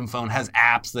the Freedom Phone has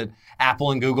apps that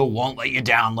Apple and Google won't let you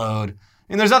download.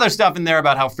 And there's other stuff in there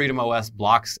about how Freedom OS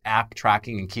blocks app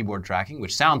tracking and keyboard tracking,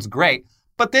 which sounds great.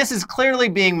 But this is clearly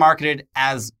being marketed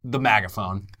as the MAGA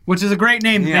phone. Which is a great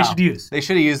name that they should use. They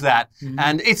should have used that.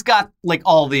 And it's got like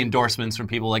all the endorsements from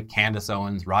people like Candace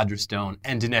Owens, Roger Stone,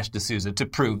 and Dinesh D'Souza to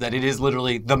prove that it is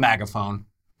literally the MAGA phone.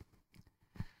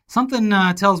 Something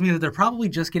tells me that they're probably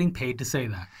just getting paid to say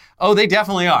that. Oh, they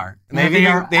definitely are. And they've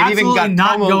even got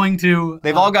not going to.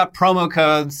 They've all got promo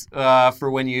codes for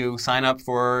when you sign up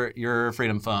for your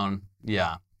Freedom Phone.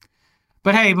 Yeah.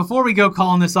 But hey, before we go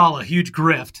calling this all a huge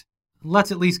grift,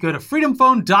 let's at least go to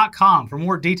freedomphone.com for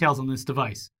more details on this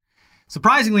device.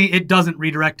 Surprisingly, it doesn't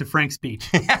redirect to Frank's speech.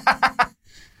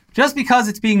 Just because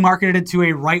it's being marketed to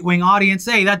a right-wing audience,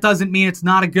 hey, that doesn't mean it's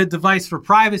not a good device for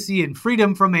privacy and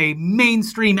freedom from a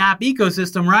mainstream app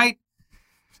ecosystem, right?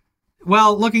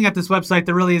 Well, looking at this website,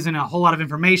 there really isn't a whole lot of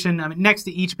information. I mean, next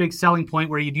to each big selling point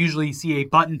where you'd usually see a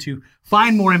button to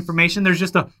find more information, there's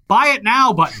just a buy it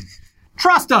now button.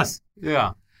 Trust us.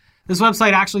 Yeah. This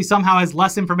website actually somehow has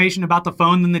less information about the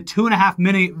phone than the 2.5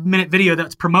 minute video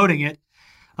that's promoting it.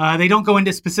 They don't go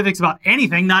into specifics about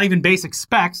anything, not even basic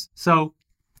specs. So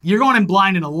you're going in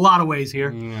blind in a lot of ways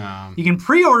here. Yeah. You can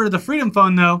pre-order the Freedom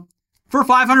Phone, though, for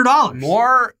 $500.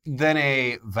 More than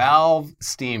a Valve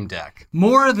Steam Deck.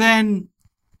 More than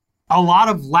a lot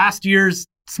of last year's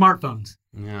smartphones.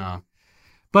 Yeah.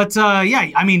 But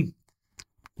yeah, I mean,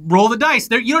 roll the dice.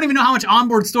 You don't even know how much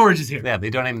onboard storage is here. Yeah, they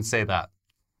don't even say that.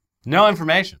 No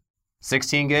information.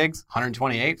 16 gigs,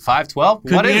 128, 512?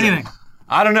 Could What be is anything. it?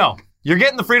 I don't know. You're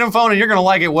getting the Freedom Phone and you're going to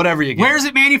like it whatever you get. Where's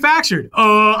it manufactured?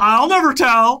 I'll never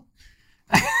tell.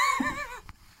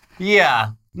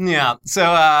 Yeah. So,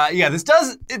 yeah, this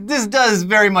does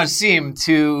very much seem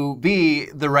to be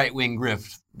the right-wing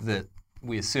grift that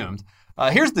we assumed.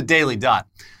 Here's the Daily Dot.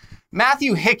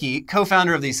 Matthew Hickey,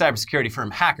 co-founder of the cybersecurity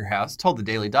firm Hacker House, told the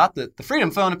Daily Dot that the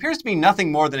Freedom Phone appears to be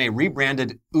nothing more than a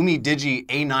rebranded UmiDigi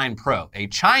A9 Pro, a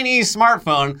Chinese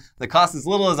smartphone that costs as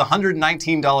little as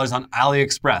 $119 on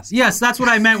AliExpress. Yes, that's what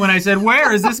I meant when I said,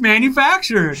 where is this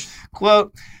manufactured?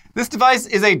 Quote, this device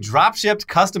is a drop-shipped,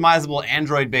 customizable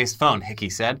Android-based phone, Hickey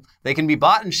said. They can be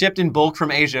bought and shipped in bulk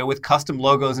from Asia with custom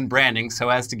logos and branding so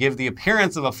as to give the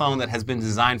appearance of a phone that has been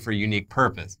designed for a unique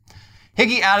purpose.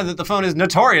 Hickey added that the phone is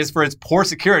notorious for its poor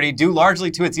security due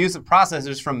largely to its use of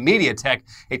processors from MediaTek,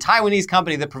 a Taiwanese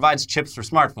company that provides chips for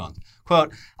smartphones.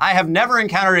 Quote, I have never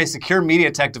encountered a secure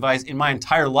MediaTek device in my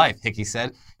entire life, Hickey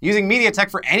said. Using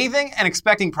MediaTek for anything and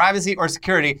expecting privacy or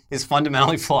security is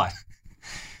fundamentally flawed.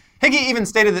 Hickey even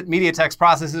stated that MediaTek's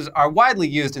processors are widely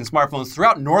used in smartphones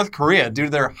throughout North Korea due to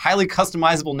their highly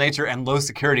customizable nature and low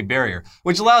security barrier,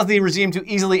 which allows the regime to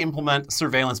easily implement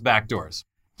surveillance backdoors.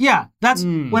 Yeah, that's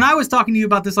when I was talking to you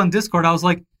about this on Discord, I was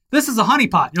like, this is a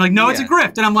honeypot. You're like, no, it's a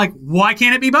grift. And I'm like, why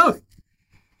can't it be both?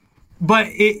 But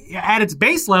at its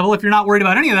base level, if you're not worried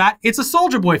about any of that, it's a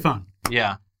Soldier Boy phone.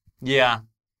 Yeah.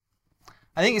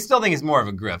 I still think it's more of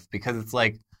a grift because it's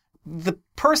like the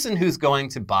person who's going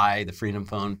to buy the Freedom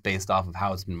Phone based off of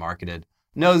how it's been marketed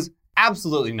knows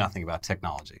absolutely nothing about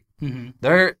technology.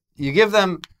 Mm-hmm. You give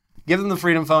them the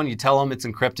Freedom Phone, you tell them it's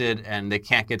encrypted and they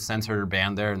can't get censored or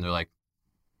banned there, and they're like,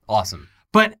 awesome.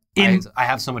 But I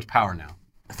have so much power now.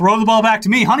 Throw the ball back to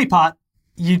me, honeypot.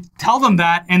 You tell them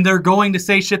that, and they're going to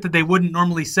say shit that they wouldn't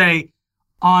normally say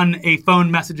on a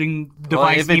phone messaging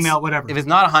device, email, whatever. If it's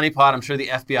not a honeypot, I'm sure the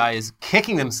FBI is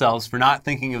kicking themselves for not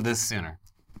thinking of this sooner.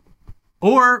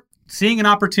 Or seeing an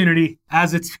opportunity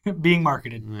as it's being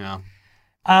marketed. Yeah.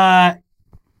 I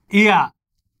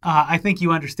think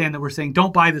you understand that we're saying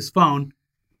don't buy this phone.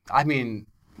 I mean,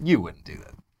 you wouldn't do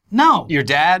that. No. Your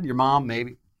dad, your mom,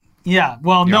 maybe. Yeah,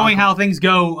 well, knowing how things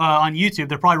go on YouTube,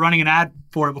 they're probably running an ad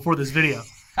for it before this video.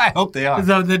 I hope they are.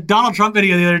 The Donald Trump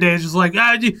video the other day is just like,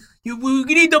 we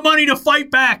need the money to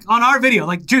fight back on our video.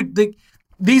 Like, dude,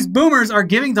 these boomers are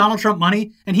giving Donald Trump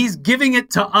money, and he's giving it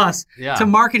to us to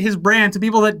market his brand to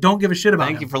people that don't give a shit about him.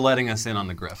 Thank you for letting us in on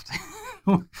the grift.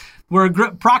 We're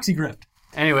a proxy grift.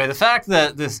 Anyway, the fact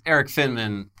that this Eric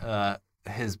Finman,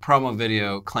 his promo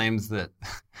video claims that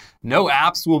no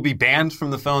apps will be banned from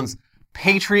the phone's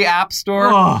Patri App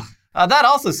Store. That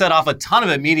also set off a ton of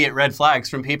immediate red flags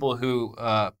from people who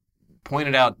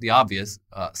pointed out the obvious.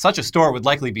 Such a store would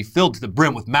likely be filled to the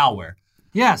brim with malware.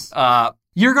 Yes.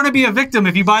 You're going to be a victim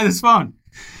if you buy this phone.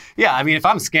 Yeah, I mean, if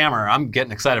I'm a scammer, I'm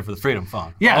getting excited for the Freedom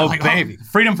Phone. Yeah, baby.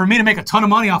 Freedom for me to make a ton of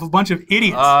money off a bunch of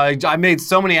idiots. I made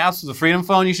so many apps with the Freedom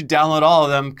Phone, you should download all of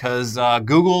them because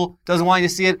Google doesn't want you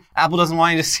to see it. Apple doesn't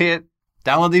want you to see it.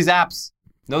 Download these apps.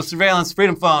 No surveillance,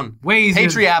 Freedom Phone. Way easier.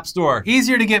 Patri App Store.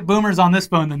 Easier to get boomers on this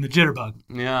phone than the Jitterbug.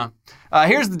 Yeah.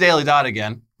 Here's the Daily Dot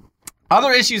again.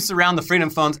 Other issues surround the Freedom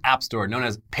Phone's App Store, known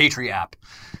as Patri App.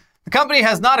 The company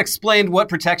has not explained what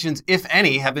protections, if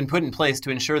any, have been put in place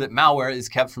to ensure that malware is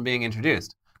kept from being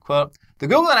introduced. Quote, the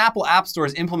Google and Apple app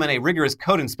stores implement a rigorous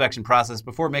code inspection process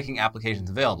before making applications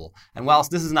available. And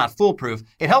whilst this is not foolproof,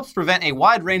 it helps prevent a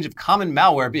wide range of common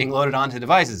malware being loaded onto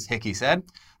devices, Hickey said.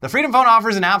 The Freedom Phone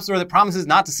offers an app store that promises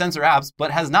not to censor apps,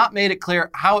 but has not made it clear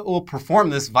how it will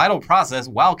perform this vital process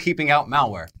while keeping out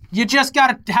malware. You just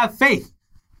got to have faith.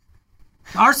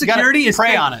 Our security is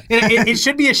pray on it. It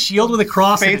should be a shield with a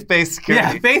cross. Faith-based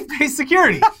security. Yeah, faith-based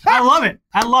security. I love it.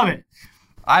 I love it.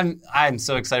 I'm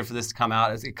so excited for this to come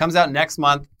out. It comes out next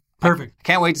month. Perfect. I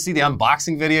can't wait to see the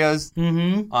unboxing videos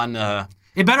on.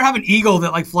 It better have an eagle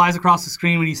that like flies across the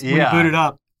screen when you boot it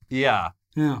up. Yeah.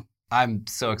 Yeah. I'm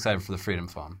so excited for the Freedom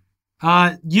Phone.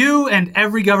 You and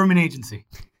every government agency.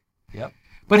 Yep.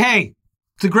 But hey,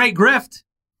 it's a great grift.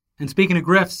 And speaking of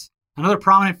grifts, another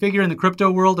prominent figure in the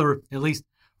crypto world, or at least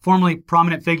formerly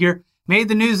prominent figure, made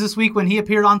the news this week when he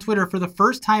appeared on Twitter for the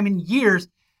first time in years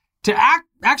to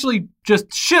actually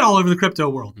just shit all over the crypto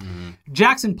world.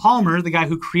 Jackson Palmer, the guy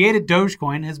who created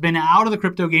Dogecoin, has been out of the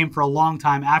crypto game for a long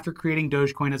time after creating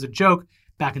Dogecoin as a joke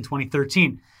back in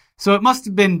 2013. So it must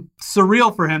have been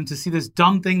surreal for him to see this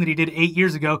dumb thing that he did 8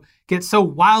 years ago get so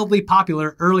wildly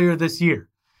popular earlier this year.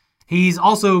 He's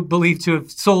also believed to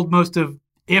have sold most of,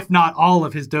 if not all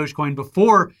of his Dogecoin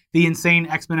before the insane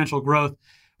exponential growth,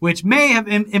 which may have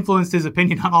influenced his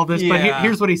opinion on all this. But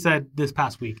here's what he said this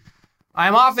past week. I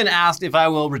am often asked if I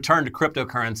will return to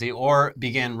cryptocurrency or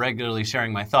begin regularly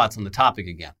sharing my thoughts on the topic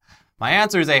again. My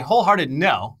answer is a wholehearted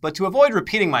no, but to avoid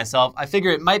repeating myself, I figure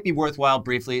it might be worthwhile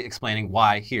briefly explaining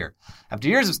why here. After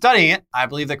years of studying it, I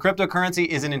believe that cryptocurrency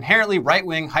is an inherently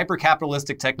right-wing,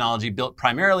 hyper-capitalistic technology built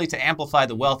primarily to amplify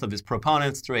the wealth of its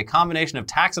proponents through a combination of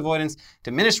tax avoidance,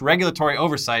 diminished regulatory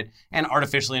oversight, and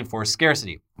artificially enforced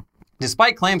scarcity.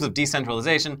 Despite claims of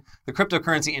decentralization, the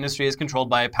cryptocurrency industry is controlled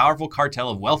by a powerful cartel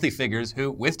of wealthy figures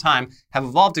who, with time, have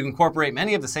evolved to incorporate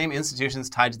many of the same institutions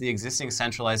tied to the existing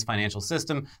centralized financial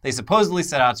system they supposedly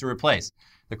set out to replace.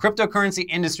 The cryptocurrency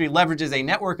industry leverages a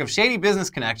network of shady business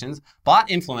connections, bot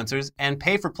influencers, and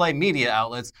pay-for-play media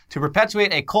outlets to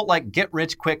perpetuate a cult-like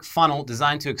get-rich-quick funnel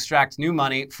designed to extract new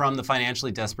money from the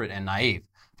financially desperate and naive.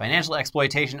 Financial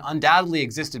exploitation undoubtedly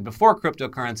existed before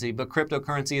cryptocurrency, but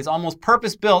cryptocurrency is almost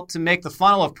purpose-built to make the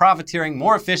funnel of profiteering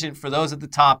more efficient for those at the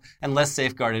top and less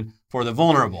safeguarded for the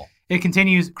vulnerable. It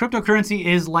continues, cryptocurrency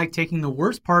is like taking the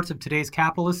worst parts of today's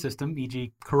capitalist system,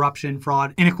 e.g. corruption,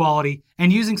 fraud, inequality,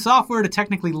 and using software to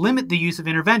technically limit the use of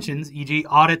interventions, e.g.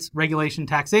 audits, regulation,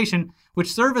 taxation,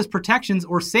 which serve as protections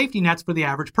or safety nets for the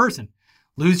average person.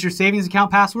 Lose your savings account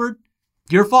password?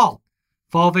 Your fault.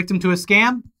 Fall victim to a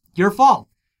scam? Your fault.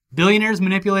 Billionaires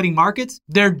manipulating markets?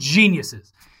 They're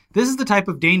geniuses. This is the type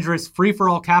of dangerous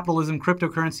free-for-all capitalism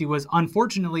cryptocurrency was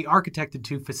unfortunately architected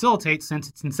to facilitate since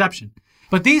its inception.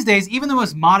 But these days, even the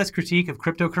most modest critique of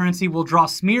cryptocurrency will draw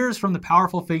smears from the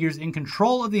powerful figures in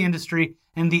control of the industry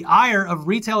and the ire of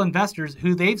retail investors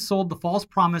who they've sold the false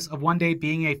promise of one day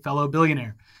being a fellow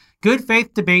billionaire. Good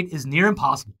faith debate is near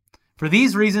impossible. For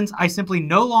these reasons, I simply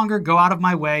no longer go out of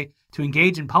my way to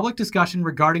engage in public discussion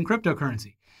regarding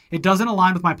cryptocurrency. It doesn't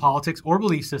align with my politics or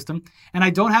belief system, and I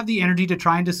don't have the energy to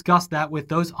try and discuss that with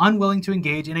those unwilling to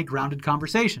engage in a grounded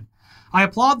conversation. I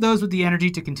applaud those with the energy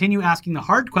to continue asking the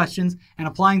hard questions and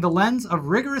applying the lens of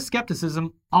rigorous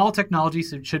skepticism all technology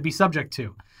should be subject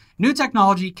to. New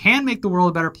technology can make the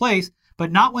world a better place,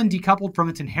 but not when decoupled from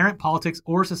its inherent politics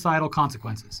or societal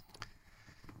consequences.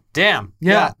 Damn.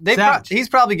 Yeah, he's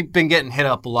probably been getting hit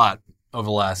up a lot over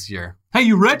the last year. Hey,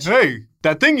 you rich? Hey,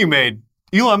 that thing you made.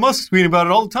 Elon Musk's tweeting about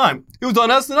it all the time. It was on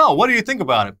SNL. What do you think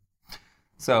about it?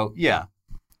 So, yeah.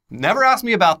 Never ask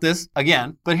me about this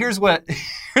again, but here's my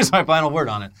final word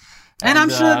on it. And I'm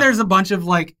sure that there's a bunch of,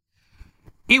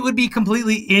 it would be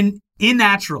completely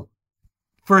unnatural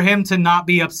for him to not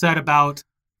be upset about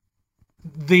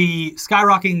the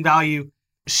skyrocketing value.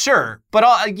 Sure. But,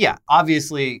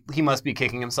 obviously he must be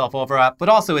kicking himself over it. But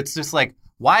also it's just like,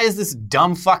 why is this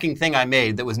dumb fucking thing I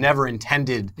made that was never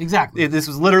intended? Exactly. This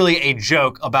was literally a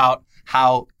joke about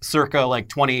how circa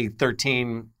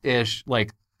 2013-ish,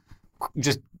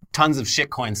 just tons of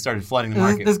shitcoins started flooding the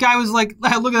market. This guy was like,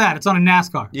 look at that, it's on a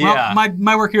NASCAR. Yeah. Well,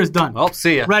 my work here is done. Well,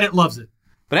 see ya. Reddit loves it.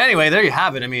 But anyway, there you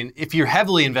have it. I mean, if you're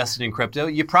heavily invested in crypto,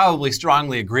 you probably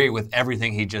strongly agree with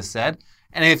everything he just said.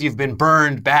 And if you've been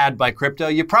burned bad by crypto,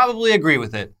 you probably agree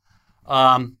with it.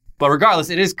 But regardless,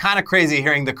 it is kind of crazy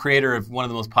hearing the creator of one of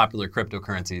the most popular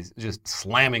cryptocurrencies just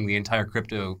slamming the entire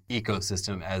crypto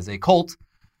ecosystem as a cult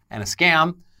and a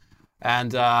scam.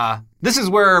 And this is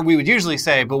where we would usually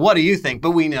say, but what do you think? But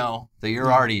we know that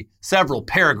you're already several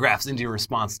paragraphs into your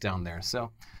response down there. So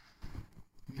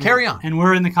carry on. And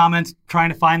we're in the comments trying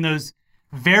to find those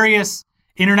various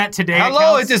Internet Today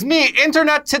Hello, accounts. it is me,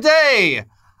 Internet Today.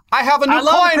 I have a new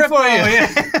coin for you.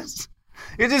 Yeah.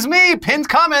 It is me, pinned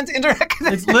comment, Internet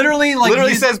Today. It's literally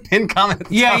literally says pinned comment.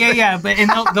 Yeah. But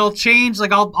they'll change,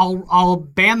 I'll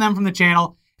ban them from the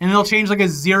channel, and they'll change a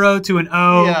 0 to an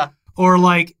O. Yeah. Or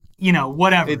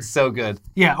whatever. It's so good.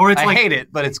 Yeah, or it's I hate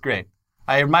it, but it's great.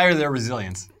 I admire their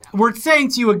resilience. We're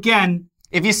saying to you again,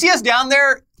 if you see us down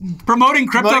there promoting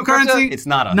cryptocurrency, it's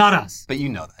not us. Not us. But you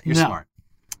know that. You're smart.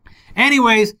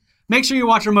 Anyways, make sure you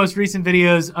watch our most recent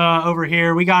videos over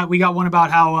here. We got one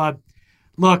about how,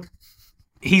 look,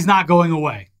 he's not going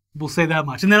away. We'll say that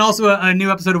much. And then also a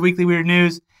new episode of Weekly Weird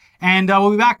News. And we'll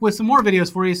be back with some more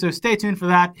videos for you, so stay tuned for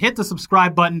that. Hit the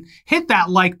subscribe button, hit that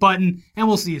like button, and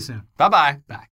we'll see you soon. Bye-bye. Bye.